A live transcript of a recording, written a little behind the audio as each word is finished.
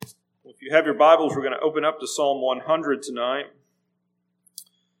If you have your Bibles, we're going to open up to Psalm 100 tonight.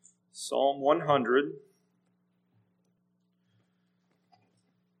 Psalm 100.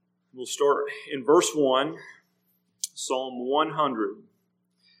 We'll start in verse 1, Psalm 100.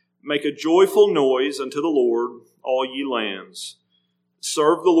 Make a joyful noise unto the Lord, all ye lands.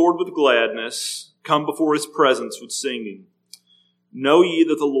 Serve the Lord with gladness. Come before His presence with singing. Know ye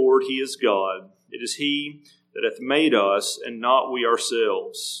that the Lord, He is God. It is He that hath made us, and not we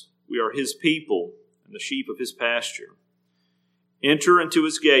ourselves. We are His people, and the sheep of His pasture. Enter into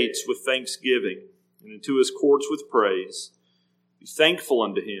His gates with thanksgiving, and into His courts with praise. Be thankful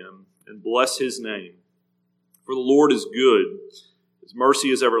unto Him, and bless His name. For the Lord is good, His mercy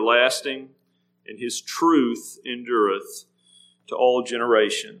is everlasting, and His truth endureth to all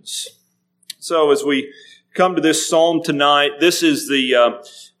generations. So as we come to this psalm tonight, this is the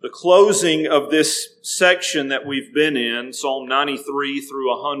closing of this section that we've been in, Psalm 93 through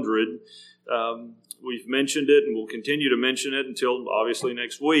 100. We've mentioned it and we'll continue to mention it until obviously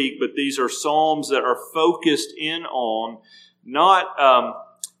next week, but these are psalms that are focused in on not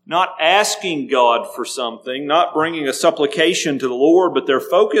asking God for something, not bringing a supplication to the Lord, but they're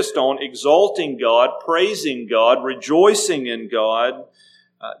focused on exalting God, praising God, rejoicing in God,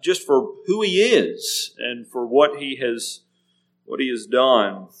 just for who He is and for what He has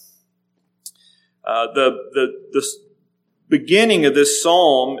done. The beginning of this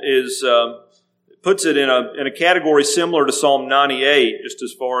psalm is puts it in a category similar to Psalm 98. Just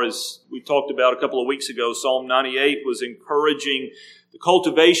as far as we talked about a couple of weeks ago, Psalm 98 was encouraging the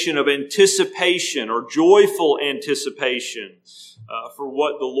cultivation of anticipation or joyful anticipation for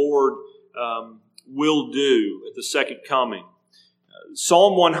what the Lord will do at the second coming.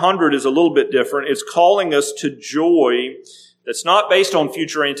 Psalm 100 is a little bit different. It's calling us to joy that's not based on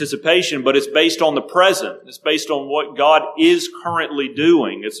future anticipation, but it's based on the present. It's based on what God is currently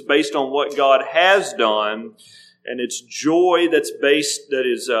doing. It's based on what God has done, and it's joy that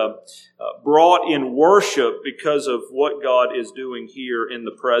is brought in worship because of what God is doing here in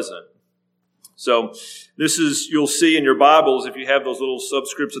the present. So this is, you'll see in your Bibles, if you have those little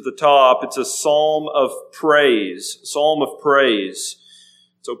subscripts at the top, it's a psalm of praise. Psalm of praise.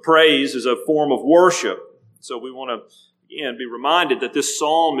 So praise is a form of worship. So we want to, again, be reminded that this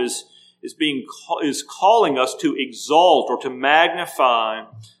psalm is calling us to exalt or to magnify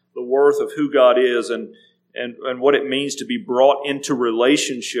the worth of who God is and what it means to be brought into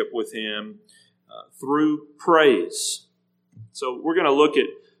relationship with Him through praise. So we're going to look at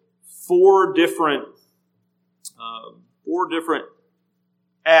four different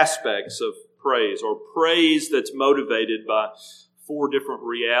aspects of praise, or praise that's motivated by four different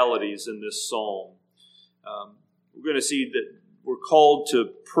realities in this psalm. We're going to see that we're called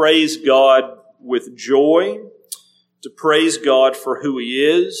to praise God with joy, to praise God for who He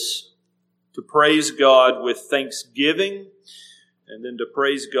is, to praise God with thanksgiving, and then to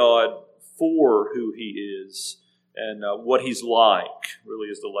praise God for who He is and what He's like, really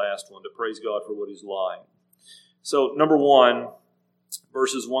is the last one, to praise God for what He's like. So, number 1,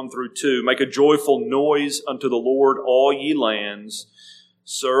 verses 1 through 2, make a joyful noise unto the Lord, all ye lands.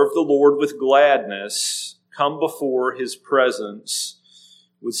 Serve the Lord with gladness. Come before His presence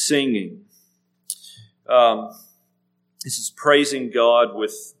with singing. This is praising God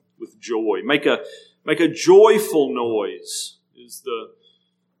with joy. Make a joyful noise is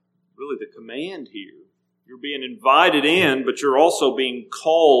really the command here. You're being invited in, but you're also being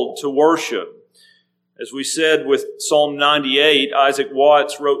called to worship. As we said with Psalm 98, Isaac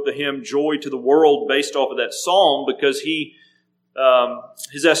Watts wrote the hymn Joy to the World based off of that psalm because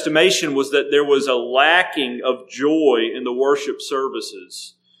his estimation was that there was a lacking of joy in the worship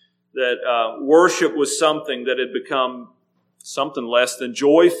services. That worship was something that had become something less than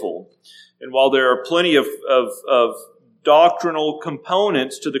joyful. And while there are plenty of doctrinal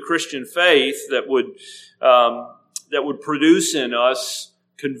components to the Christian faith that would produce in us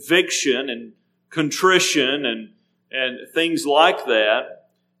conviction and contrition and things like that,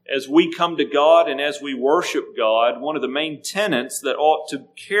 as we come to God and as we worship God, one of the main tenets that ought to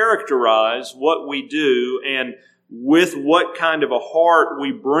characterize what we do and with what kind of a heart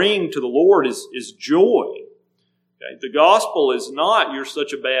we bring to the Lord is joy. Okay? The gospel is not you're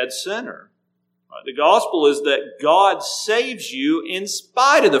such a bad sinner. Right? The gospel is that God saves you in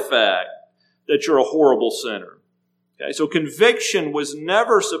spite of the fact that you're a horrible sinner. Okay? So conviction was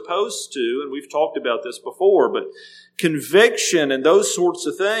never supposed to, and we've talked about this before, but conviction and those sorts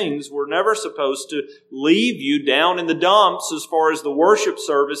of things were never supposed to leave you down in the dumps as far as the worship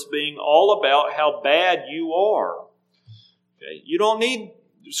service being all about how bad you are. Okay? You don't need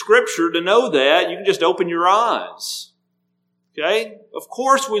Scripture to know that. You can just open your eyes. Okay? Of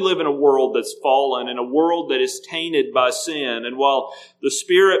course we live in a world that's fallen, in a world that is tainted by sin. And while the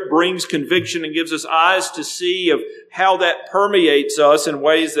Spirit brings conviction and gives us eyes to see of how that permeates us in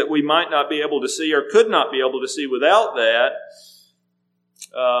ways that we might not be able to see or could not be able to see without that,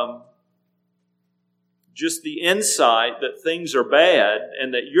 just the insight that things are bad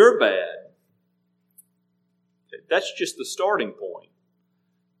and that you're bad, that's just the starting point.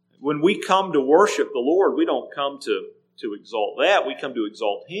 When we come to worship the Lord, we don't come to exalt that. We come to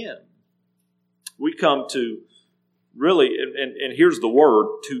exalt Him. We come to really, and here's the word,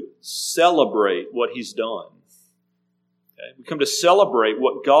 to celebrate what He's done. Okay? We come to celebrate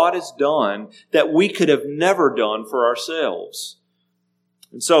what God has done that we could have never done for ourselves.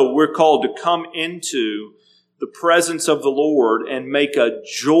 And so we're called to come into the presence of the Lord and make a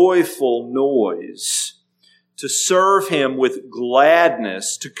joyful noise, to serve Him with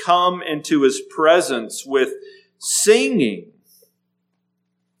gladness, to come into His presence with singing.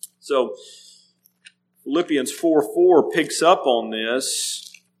 So Philippians 4:4 picks up on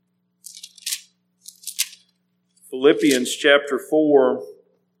this. Philippians chapter 4,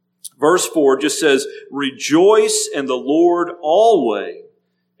 verse 4 just says, "Rejoice in the Lord always.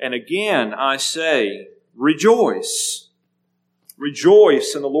 And again I say, rejoice."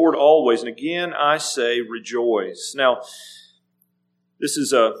 Rejoice in the Lord always. And again I say, rejoice. Now, this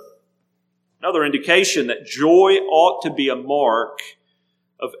is another indication that joy ought to be a mark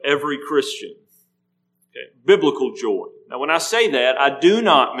of every Christian. Okay? Biblical joy. Now, when I say that, I do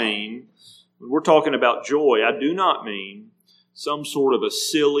not mean, when we're talking about joy, I do not mean some sort of a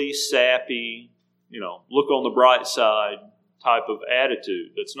silly, sappy, look on the bright side type of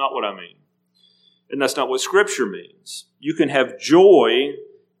attitude. That's not what I mean. And that's not what Scripture means. You can have joy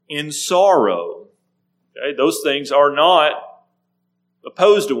in sorrow. Okay? Those things are not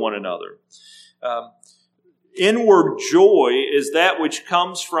opposed to one another. Inward joy is that which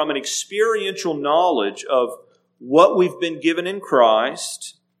comes from an experiential knowledge of what we've been given in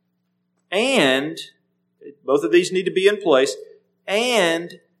Christ, and both of these need to be in place,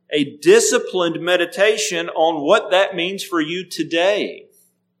 and a disciplined meditation on what that means for you today.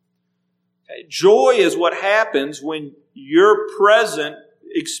 Okay? Joy is what happens when your present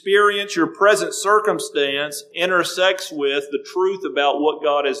experience, your present circumstance intersects with the truth about what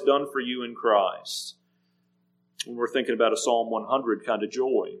God has done for you in Christ. When we're thinking about a Psalm 100 kind of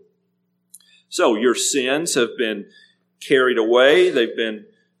joy. So your sins have been carried away. They've been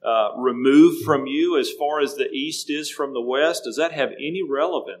removed from you as far as the east is from the west. Does that have any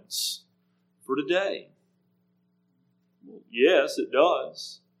relevance for today? Well, yes, it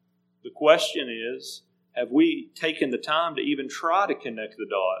does. The question is, have we taken the time to even try to connect the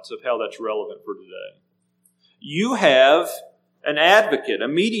dots of how that's relevant for today? You have an advocate, a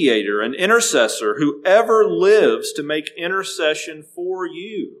mediator, an intercessor, whoever lives to make intercession for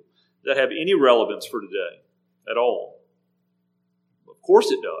you, that have any relevance for today at all. Of course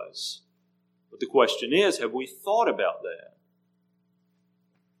it does. But the question is, have we thought about that?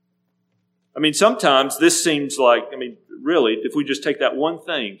 Sometimes this seems like, really, if we just take that one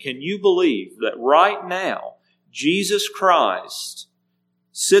thing, can you believe that right now, Jesus Christ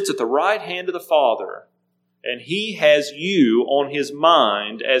sits at the right hand of the Father, and He has you on His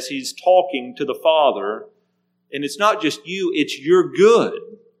mind as He's talking to the Father, and it's not just you, it's your good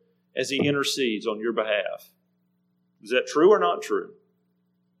as He intercedes on your behalf. Is that true or not true?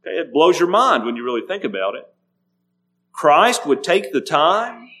 Okay, it blows your mind when you really think about it. Christ would take the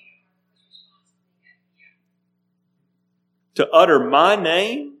time to utter my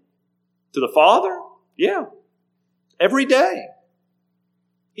name to the Father? Yeah. Every day.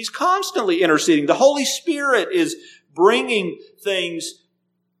 He's constantly interceding. The Holy Spirit is bringing things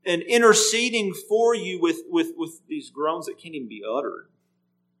and interceding for you with these groans that can't even be uttered.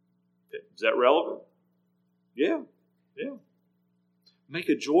 Is that relevant? Yeah. Make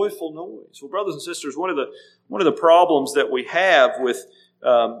a joyful noise. Well, brothers and sisters, one of the problems that we have with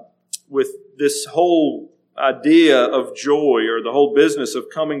this whole idea of joy, or the whole business of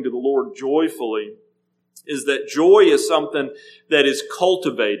coming to the Lord joyfully, is that joy is something that is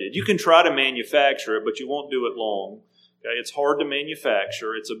cultivated. You can try to manufacture it, but you won't do it long. Okay? It's hard to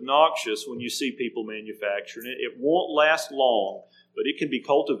manufacture. It's obnoxious when you see people manufacturing it. It won't last long, but it can be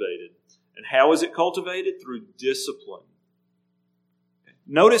cultivated. And how is it cultivated? Through discipline. Okay.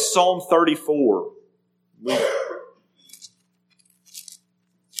 Notice Psalm 34.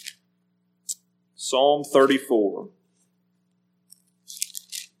 Psalm 34.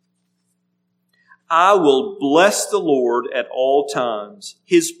 I will bless the Lord at all times.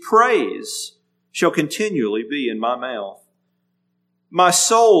 His praise shall continually be in my mouth. My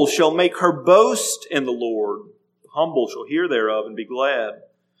soul shall make her boast in the Lord. humble shall hear thereof and be glad.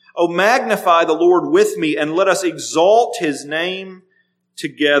 O magnify the Lord with me, and let us exalt His name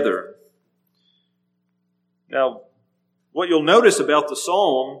together. Now, what you'll notice about the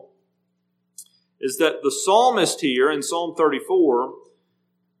psalm is that the psalmist here in Psalm 34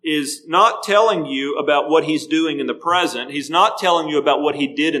 is not telling you about what he's doing in the present. He's not telling you about what he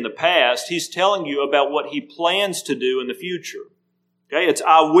did in the past. He's telling you about what he plans to do in the future. Okay, it's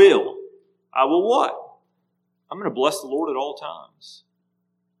I will. I will what? I'm going to bless the Lord at all times.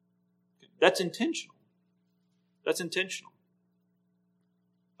 That's intentional. That's intentional.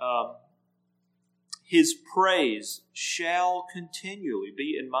 His praise shall continually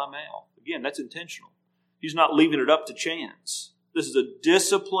be in my mouth. Again, that's intentional. He's not leaving it up to chance. This is a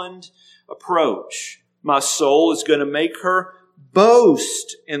disciplined approach. My soul is going to make her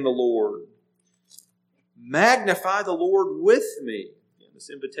boast in the Lord. Magnify the Lord with me. Again, this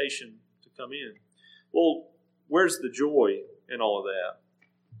invitation to come in. Well, where's the joy in all of that?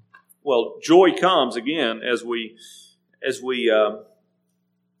 Well, joy comes, again, as we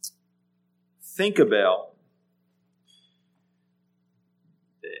think about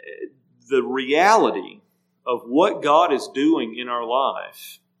the reality of what God is doing in our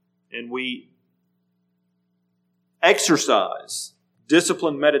life, and we exercise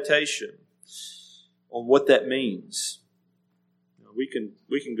disciplined meditation on what that means. We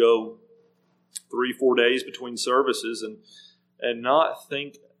can go 3-4 days between services and not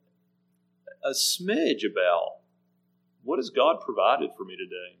think a smidge about what has God provided for me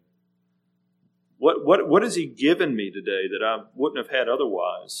today. What has He given me today that I wouldn't have had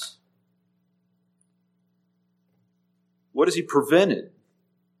otherwise? What has He prevented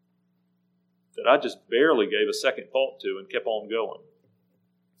that I just barely gave a second thought to and kept on going?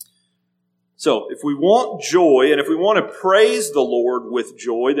 So, if we want joy and if we want to praise the Lord with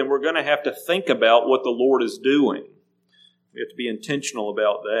joy, then we're going to have to think about what the Lord is doing. We have to be intentional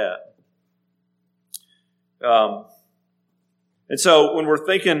about that. And so, when we're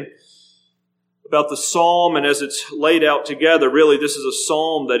thinking about the psalm and as it's laid out together, really this is a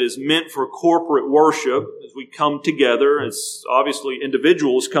psalm that is meant for corporate worship as we come together. It's obviously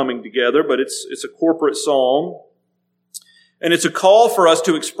individuals coming together, but it's a corporate psalm. And it's a call for us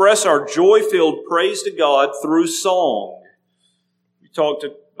to express our joy-filled praise to God through song. We talked,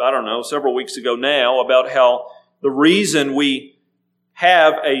 several weeks ago now about how the reason we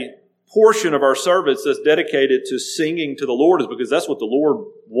have a portion of our service that's dedicated to singing to the Lord is because that's what the Lord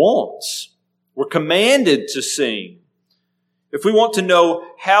wants. We're commanded to sing. If we want to know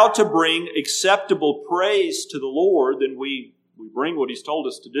how to bring acceptable praise to the Lord, then we bring what He's told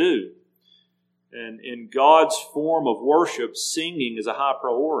us to do. And in God's form of worship, singing is a high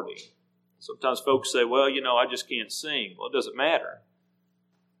priority. Sometimes folks say, well, I just can't sing. Well, it doesn't matter.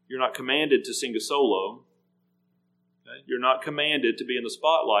 You're not commanded to sing a solo. Okay? You're not commanded to be in the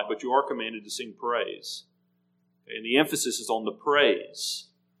spotlight, but you are commanded to sing praise. Okay? And the emphasis is on the praise,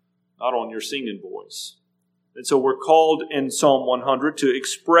 not on your singing voice. And so we're called in Psalm 100 to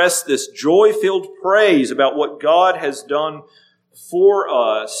express this joy-filled praise about what God has done for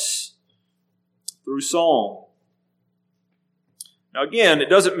us through song. Now again, it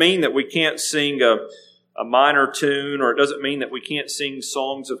doesn't mean that we can't sing a minor tune, or it doesn't mean that we can't sing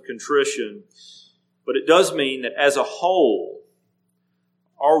songs of contrition, but it does mean that as a whole,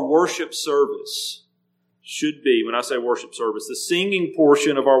 our worship service should be, when I say worship service, the singing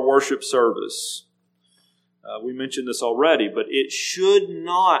portion of our worship service. We mentioned this already, but it should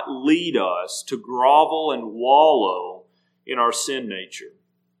not lead us to grovel and wallow in our sin nature.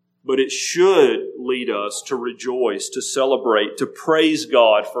 But it should lead us to rejoice, to celebrate, to praise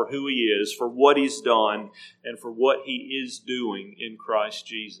God for who He is, for what He's done, and for what He is doing in Christ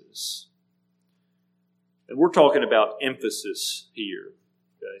Jesus. And we're talking about emphasis here.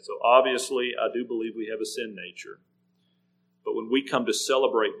 Okay? So obviously, I do believe we have a sin nature. But when we come to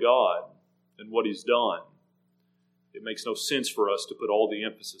celebrate God and what He's done, it makes no sense for us to put all the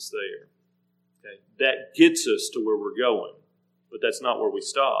emphasis there. Okay? That gets us to where we're going. But that's not where we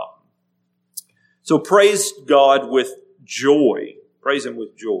stop. So praise God with joy. Praise Him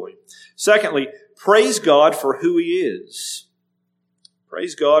with joy. Secondly, praise God for who He is.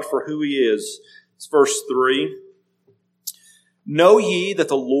 Praise God for who He is. It's verse 3. Know ye that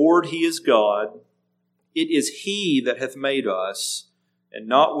the Lord He is God. It is He that hath made us, and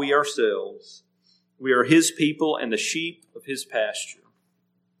not we ourselves. We are His people and the sheep of His pasture.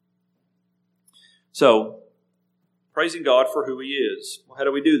 So, praising God for who He is. Well, how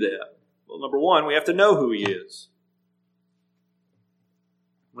do we do that? Well, number one, we have to know who He is.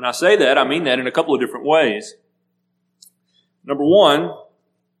 When I say that, I mean that in a couple of different ways. Number one,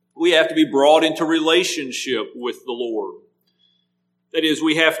 we have to be brought into relationship with the Lord. That is,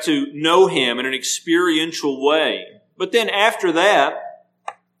 we have to know Him in an experiential way. But then after that,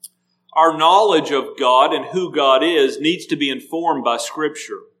 our knowledge of God and who God is needs to be informed by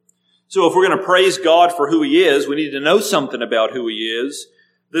Scripture. So if we're going to praise God for who He is, we need to know something about who He is.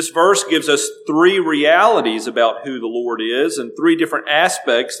 This verse gives us three realities about who the Lord is and three different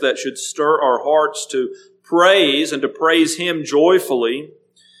aspects that should stir our hearts to praise and to praise Him joyfully.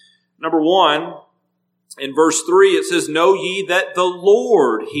 Number one, in verse 3, it says, "Know ye that the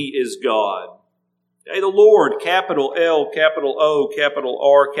Lord, He is God." Okay, the Lord, capital L, capital O, capital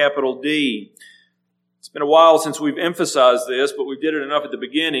R, capital D. It's been a while since we've emphasized this, but we did it enough at the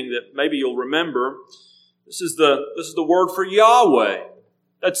beginning that maybe you'll remember. This is the word for Yahweh.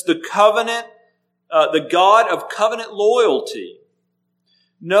 That's the covenant, the God of covenant loyalty.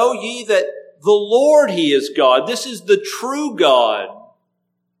 Know ye that the Lord, He is God. This is the true God,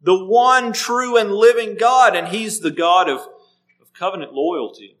 the one true and living God, and He's the God of covenant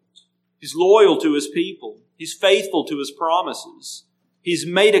loyalty. He's loyal to His people. He's faithful to His promises. He's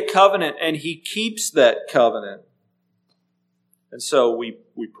made a covenant and He keeps that covenant. And so we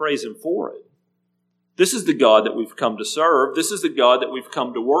praise Him for it. This is the God that we've come to serve. This is the God that we've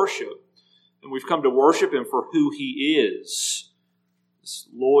come to worship. And we've come to worship Him for who He is. This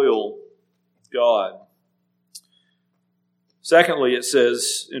loyal God. Secondly, it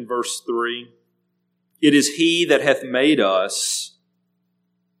says in verse 3, "It is He that hath made us,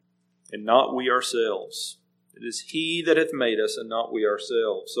 and not we ourselves." It is He that hath made us, and not we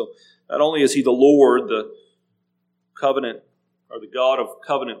ourselves. So not only is He the Lord, the covenant, or the God of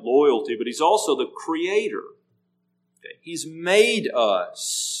covenant loyalty, but He's also the Creator. Okay? He's made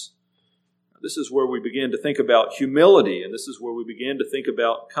us. This is where we begin to think about humility, and this is where we begin to think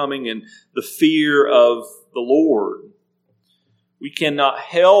about coming in the fear of the Lord. We cannot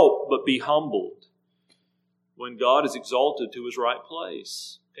help but be humbled when God is exalted to His right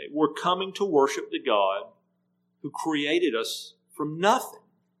place. Okay? We're coming to worship the God who created us from nothing.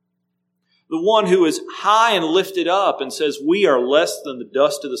 The one who is high and lifted up and says we are less than the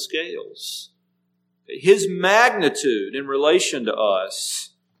dust of the scales. His magnitude in relation to us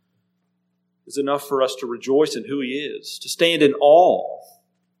is enough for us to rejoice in who He is, to stand in awe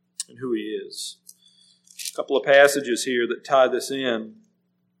in who He is. A couple of passages here that tie this in.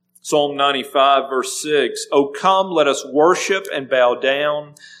 Psalm 95, verse 6, "O come, let us worship and bow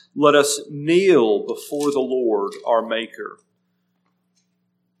down. Let us kneel before the Lord our Maker."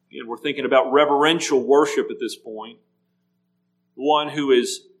 Again, we're thinking about reverential worship at this point. One who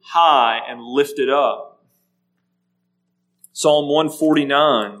is high and lifted up. Psalm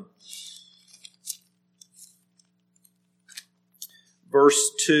 149,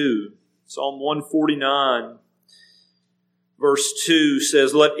 verse 2. Psalm 149, verse 2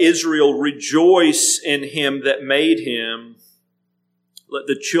 says, "Let Israel rejoice in Him that made him. Let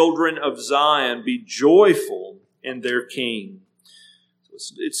the children of Zion be joyful in their King."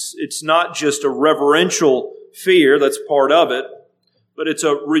 It's not just a reverential fear, that's part of it, but it's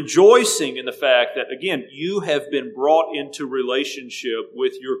a rejoicing in the fact that, again, you have been brought into relationship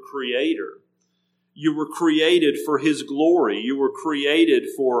with your Creator. You were created for His glory. You were created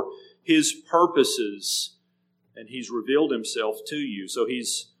for His purposes, and He's revealed Himself to you. So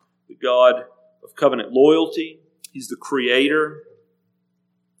He's the God of covenant loyalty. He's the Creator.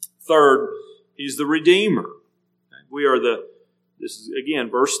 Third, He's the Redeemer. We are this is again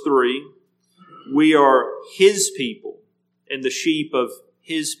verse 3, we are His people and the sheep of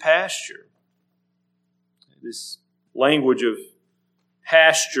His pasture. This language of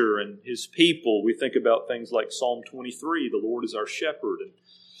pasture and His people, we think about things like Psalm 23, the Lord is our shepherd, and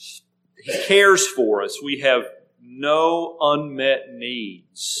He cares for us. We have no unmet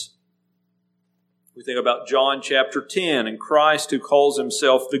needs. We think about John chapter 10 and Christ who calls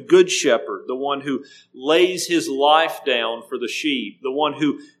Himself the Good Shepherd, the one who lays His life down for the sheep, the one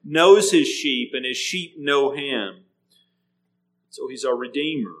who knows His sheep and His sheep know Him. So He's our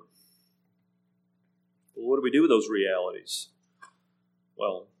Redeemer. Well, what do we do with those realities?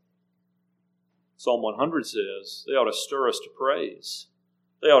 Well, Psalm 100 says they ought to stir us to praise.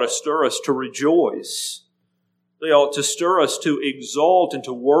 They ought to stir us to rejoice. They ought to stir us to exalt and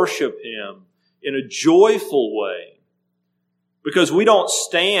to worship Him in a joyful way. Because we don't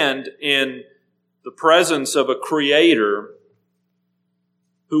stand in the presence of a Creator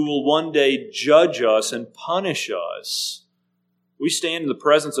who will one day judge us and punish us. We stand in the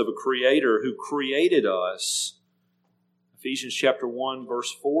presence of a Creator who created us. Ephesians chapter 1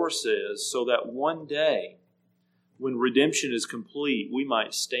 verse 4 says, so that one day when redemption is complete, we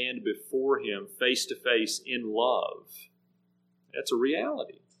might stand before Him face to face in love. That's a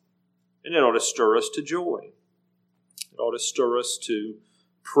reality. And it ought to stir us to joy. It ought to stir us to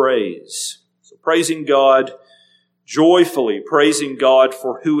praise. So praising God joyfully, praising God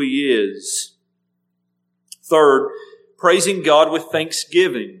for who He is. Third, praising God with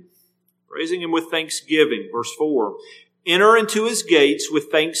thanksgiving. Praising Him with thanksgiving. Verse 4. Enter into His gates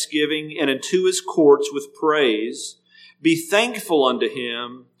with thanksgiving and into His courts with praise. Be thankful unto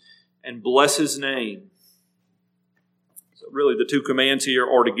Him and bless His name. So really the two commands here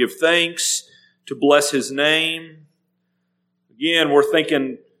are to give thanks, to bless His name. Again, we're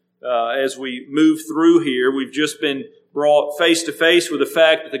thinking as we move through here, we've just been brought face to face with the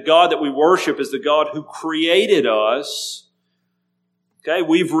fact that the God that we worship is the God who created us. Okay,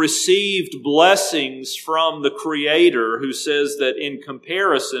 we've received blessings from the Creator who says that in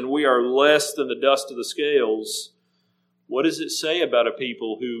comparison we are less than the dust of the scales. What does it say about a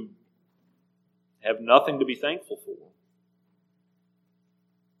people who have nothing to be thankful for?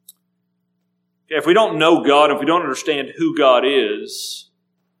 Okay, if we don't know God, if we don't understand who God is,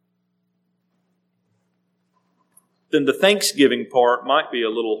 then the thanksgiving part might be a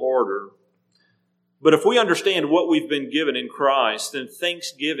little harder. But if we understand what we've been given in Christ, then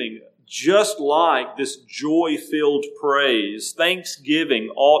thanksgiving, just like this joy-filled praise, thanksgiving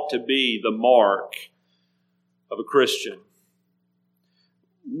ought to be the mark of a Christian.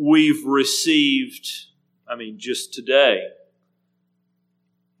 We've received, just today,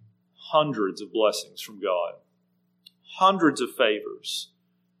 hundreds of blessings from God, hundreds of favors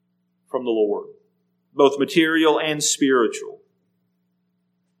from the Lord, both material and spiritual.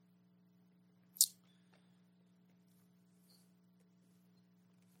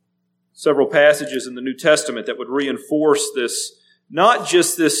 Several passages in the New Testament that would reinforce this, not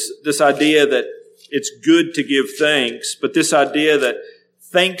just this idea that it's good to give thanks, but this idea that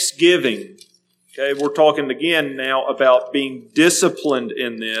thanksgiving, okay, we're talking again now about being disciplined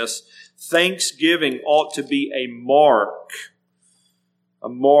in this. Thanksgiving ought to be a mark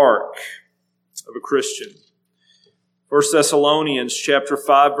of a Christian. 1 Thessalonians chapter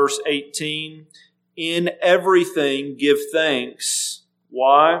 5, verse 18, in everything give thanks.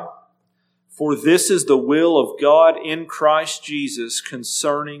 Why? For this is the will of God in Christ Jesus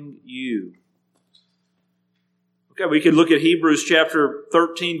concerning you. Okay, we could look at Hebrews chapter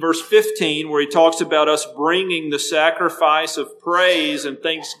 13, verse 15, where he talks about us bringing the sacrifice of praise and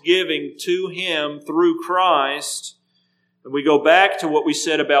thanksgiving to Him through Christ. And we go back to what we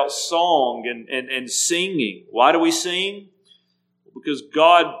said about song and singing. Why do we sing? Because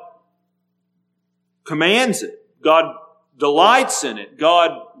God commands it. God delights in it.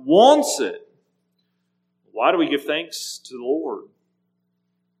 God wants it. Why do we give thanks to the Lord?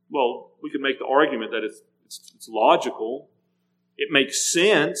 Well, we could make the argument that it's logical. It makes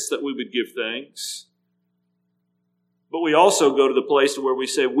sense that we would give thanks. But we also go to the place where we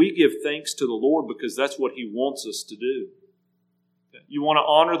say we give thanks to the Lord because that's what He wants us to do. You want to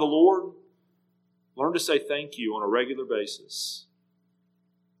honor the Lord? Learn to say thank you on a regular basis.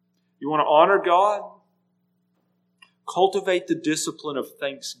 You want to honor God? Cultivate the discipline of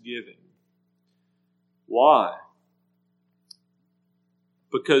thanksgiving. Why?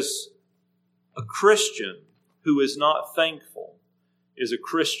 Because a Christian who is not thankful is a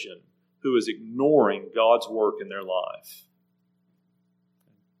Christian who is ignoring God's work in their life.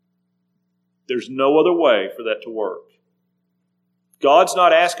 There's no other way for that to work. God's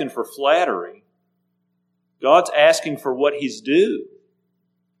not asking for flattery. God's asking for what He's due.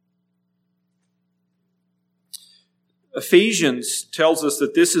 Ephesians tells us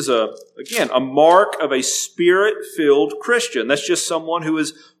that this is a mark of a Spirit-filled Christian. That's just someone who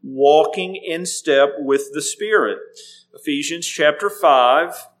is walking in step with the Spirit. Ephesians chapter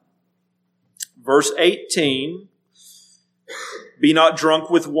 5, verse 18. Be not drunk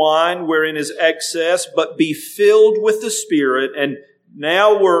with wine wherein is excess, but be filled with the Spirit. And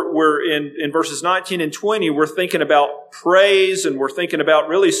now we're in verses 19 and 20, we're thinking about praise and we're thinking about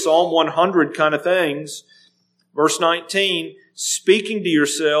really Psalm 100 kind of things. Verse 19, speaking to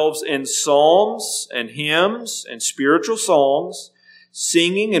yourselves in psalms and hymns and spiritual songs,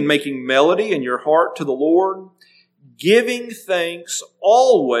 singing and making melody in your heart to the Lord, giving thanks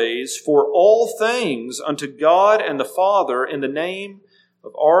always for all things unto God and the Father in the name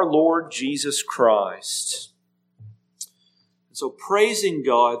of our Lord Jesus Christ. And so praising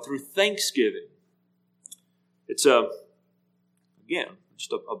God through thanksgiving, it's the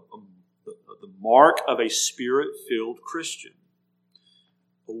mark of a Spirit-filled Christian.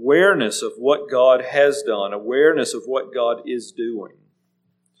 Awareness of what God has done, awareness of what God is doing.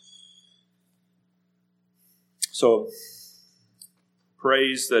 So,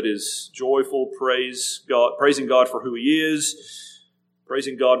 praise that is joyful, praising God for who He is,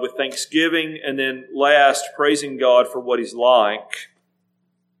 Praising God with thanksgiving, and then last, praising God for what He's like.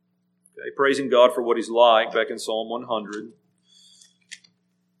 Okay, praising God for what He's like, back in Psalm 100.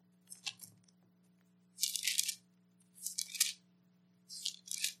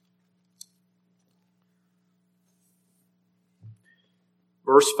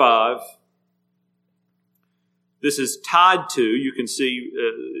 Verse 5. This is tied to, you can see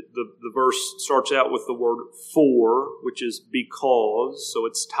the verse starts out with the word for, which is because. So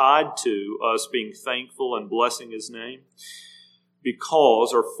it's tied to us being thankful and blessing His name.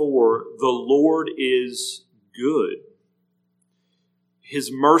 Because, or for, the Lord is good.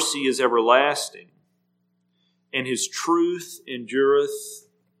 His mercy is everlasting, and His truth endureth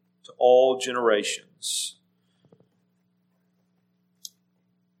to all generations.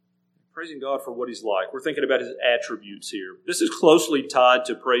 Praising God for what He's like. We're thinking about His attributes here. This is closely tied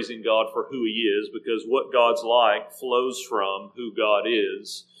to praising God for who He is, because what God's like flows from who God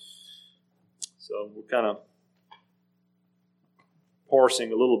is. So we're kind of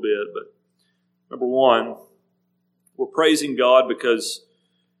parsing a little bit, but number one, we're praising God because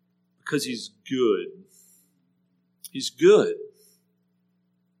He's good. He's good.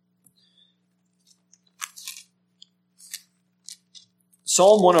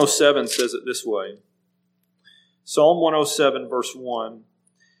 Psalm 107 says it this way. Psalm 107, verse 1.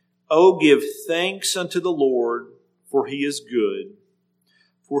 Oh, give thanks unto the Lord, for He is good,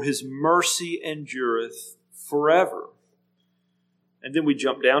 for His mercy endureth forever. And then we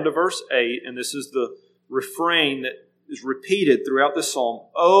jump down to verse 8, and this is the refrain that is repeated throughout the psalm.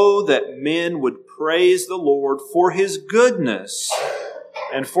 Oh, that men would praise the Lord for His goodness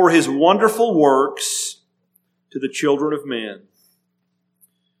and for His wonderful works to the children of men.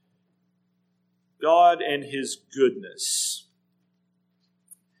 God and His goodness.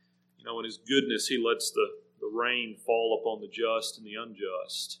 You know, in His goodness, He lets the rain fall upon the just and the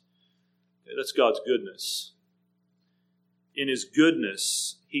unjust. Okay, that's God's goodness. In His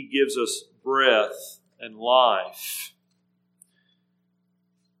goodness, He gives us breath and life.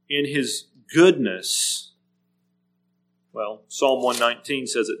 In His goodness, well, Psalm 119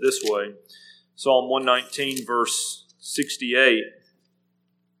 says it this way. Psalm 119, verse 68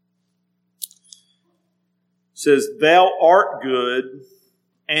 says, Thou art good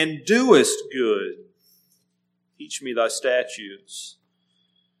and doest good. Teach me thy statutes.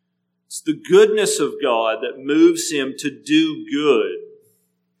 It's the goodness of God that moves Him to do good.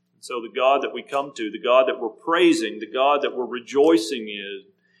 And so the God that we come to, the God that we're praising, the God that we're rejoicing in,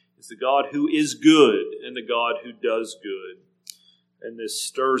 is the God who is good and the God who does good. And this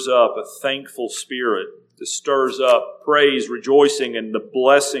stirs up a thankful spirit. This stirs up praise, rejoicing, and the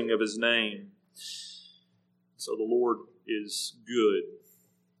blessing of His name. So the Lord is good.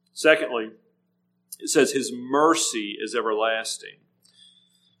 Secondly, it says His mercy is everlasting.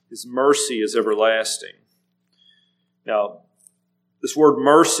 His mercy is everlasting. Now, this word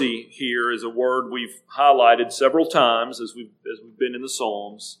mercy here is a word we've highlighted several times as we've been in the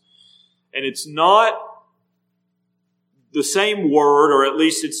Psalms. And it's not the same word, or at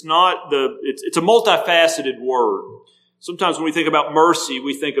least it's a multifaceted word. Sometimes when we think about mercy,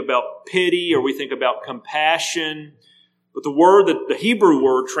 we think about pity or we think about compassion. But the Hebrew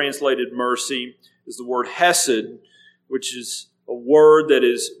word translated mercy is the word hesed, which is a word that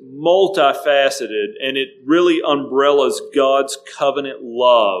is multifaceted, and it really umbrellas God's covenant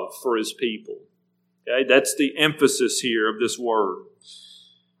love for His people. Okay? That's the emphasis here of this word.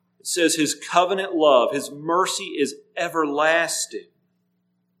 It says His covenant love, His mercy is everlasting.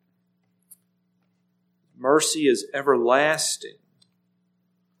 Mercy is everlasting.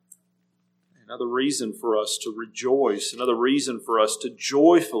 Another reason for us to rejoice, another reason for us to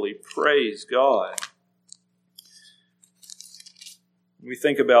joyfully praise God. When we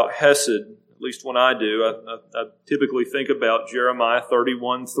think about Hesed, at least when I do, I typically think about Jeremiah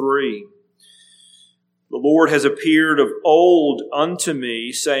 31:3. The Lord has appeared of old unto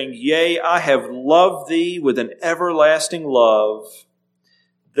me, saying, Yea, I have loved thee with an everlasting love.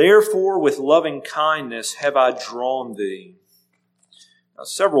 Therefore, with loving kindness have I drawn thee. Now,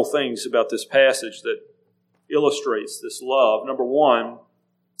 several things about this passage that illustrates this love. Number one,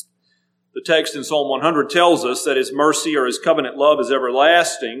 the text in Psalm 100 tells us that His mercy or His covenant love is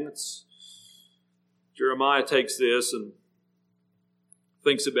everlasting. Jeremiah takes this and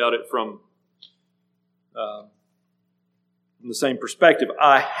thinks about it from the same perspective.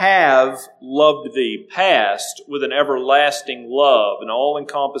 I have loved thee, past, with an everlasting love, an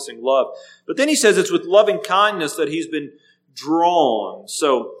all-encompassing love. But then he says it's with loving kindness that He's been drawn.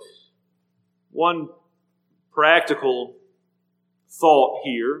 So, one practical thought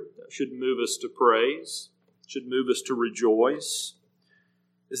here that should move us to praise, should move us to rejoice.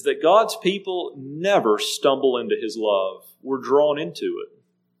 is that God's people never stumble into His love. We're drawn into it.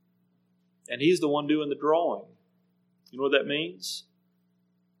 And He's the one doing the drawing. You know what that means?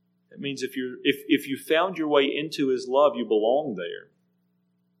 It means if you found your way into His love, you belong there.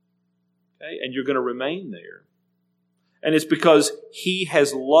 Okay? And you're going to remain there. And it's because He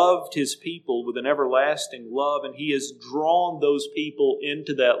has loved His people with an everlasting love, and He has drawn those people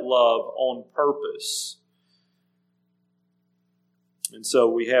into that love on purpose. And so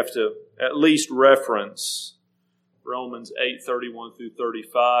we have to at least reference Romans 8:31 through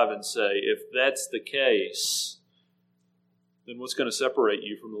 35 and say, if that's the case, then what's going to separate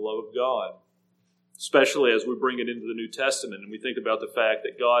you from the love of God? Especially as we bring it into the New Testament and we think about the fact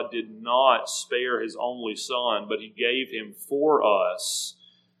that God did not spare His only Son, but He gave Him for us.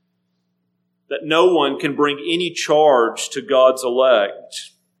 That no one can bring any charge to God's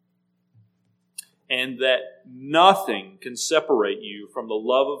elect. And that nothing can separate you from the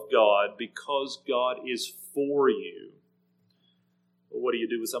love of God because God is for you. Well, what do you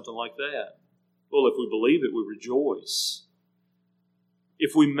do with something like that? Well, if we believe it, we rejoice.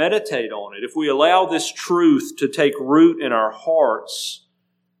 If we meditate on it, if we allow this truth to take root in our hearts,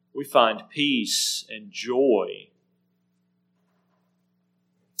 we find peace and joy.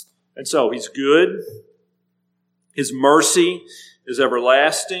 And so He's good. His mercy is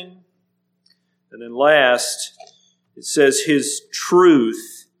everlasting. And then last, it says, His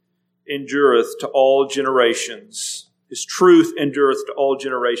truth endureth to all generations. His truth endureth to all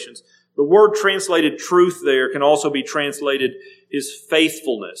generations. The word translated truth there can also be translated His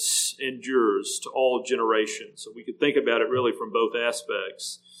faithfulness endures to all generations. So we could think about it really from both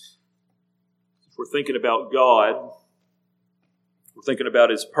aspects. If we're thinking about God, we're thinking about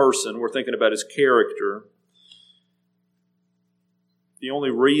His person, we're thinking about His character. The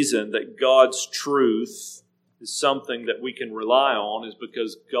only reason that God's truth is something that we can rely on is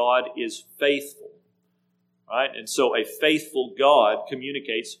because God is faithful. Right? And so a faithful God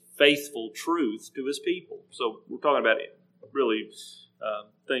communicates faithful truth to His people. So we're talking about really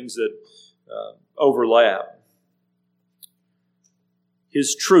things that overlap.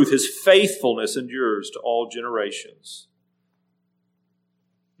 His truth, His faithfulness endures to all generations.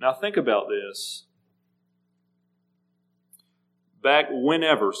 Now think about this. Back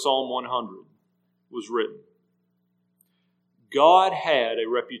whenever Psalm 100 was written, God had a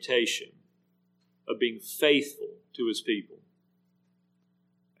reputation of being faithful to His people.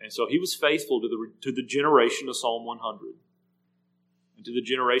 And so He was faithful to the generation of Psalm 100, and to the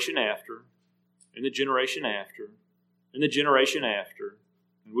generation after, and the generation after, and the generation after.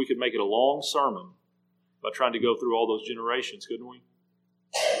 And we could make it a long sermon by trying to go through all those generations, couldn't we?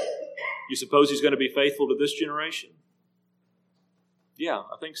 You suppose He's going to be faithful to this generation? Yeah,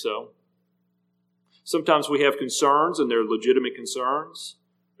 I think so. Sometimes we have concerns, and they're legitimate concerns.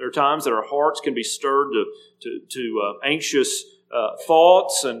 There are times that our hearts can be stirred to anxious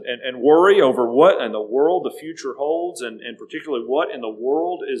thoughts and worry over what in the world the future holds, and particularly what in the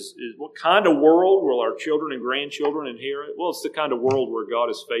world is what kind of world will our children and grandchildren inherit? Well, it's the kind of world where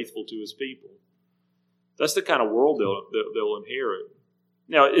God is faithful to His people. That's the kind of world they'll inherit.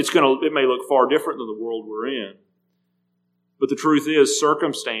 Now, it may look far different than the world we're in, but the truth is,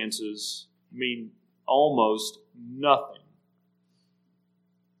 circumstances mean almost nothing.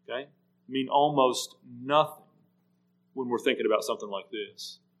 Okay? Mean almost nothing when we're thinking about something like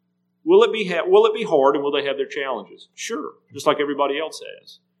this. Will it be hard, and will they have their challenges? Sure, just like everybody else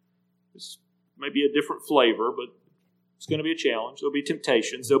has. This may be a different flavor, but it's going to be a challenge. There'll be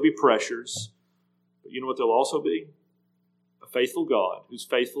temptations. There'll be pressures. But you know what there'll also be? A faithful God whose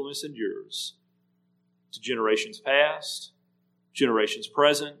faithfulness endures to generations past, generations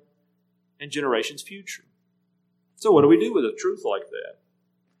present, and generations future. So what do we do with a truth like that?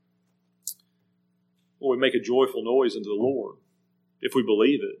 Well, we make a joyful noise unto the Lord if we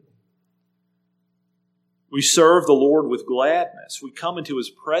believe it. We serve the Lord with gladness. We come into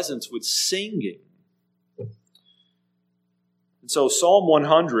His presence with singing. And so Psalm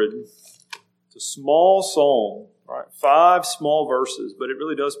 100, it's a small psalm, right? 5 small verses, but it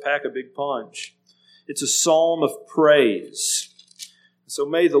really does pack a big punch. It's a psalm of praise. So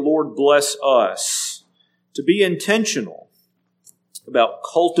may the Lord bless us to be intentional about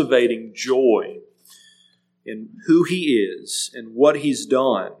cultivating joy in who He is and what He's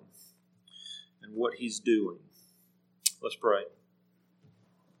done and what He's doing. Let's pray.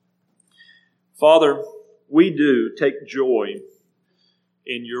 Father, we do take joy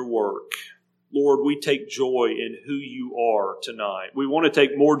in Your work. Lord, we take joy in who You are tonight. We want to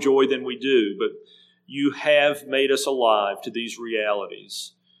take more joy than we do, but You have made us alive to these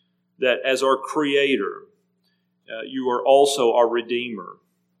realities, that as our Creator, You are also our Redeemer.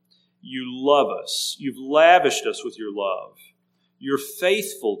 You love us. You've lavished us with your love. You're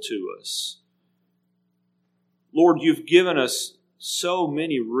faithful to us. Lord, you've given us so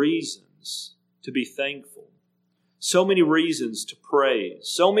many reasons to be thankful, so many reasons to praise,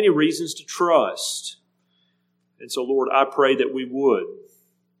 so many reasons to trust. And so, Lord, I pray that we would.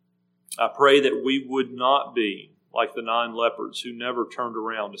 I pray that we would not be like the 9 lepers who never turned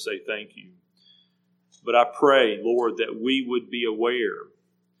around to say thank you. But I pray, Lord, that we would be aware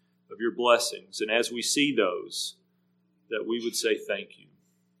of your blessings, and as we see those, that we would say thank you.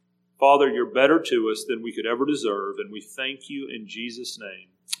 Father, you're better to us than we could ever deserve, and we thank you in Jesus' name.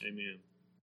 Amen.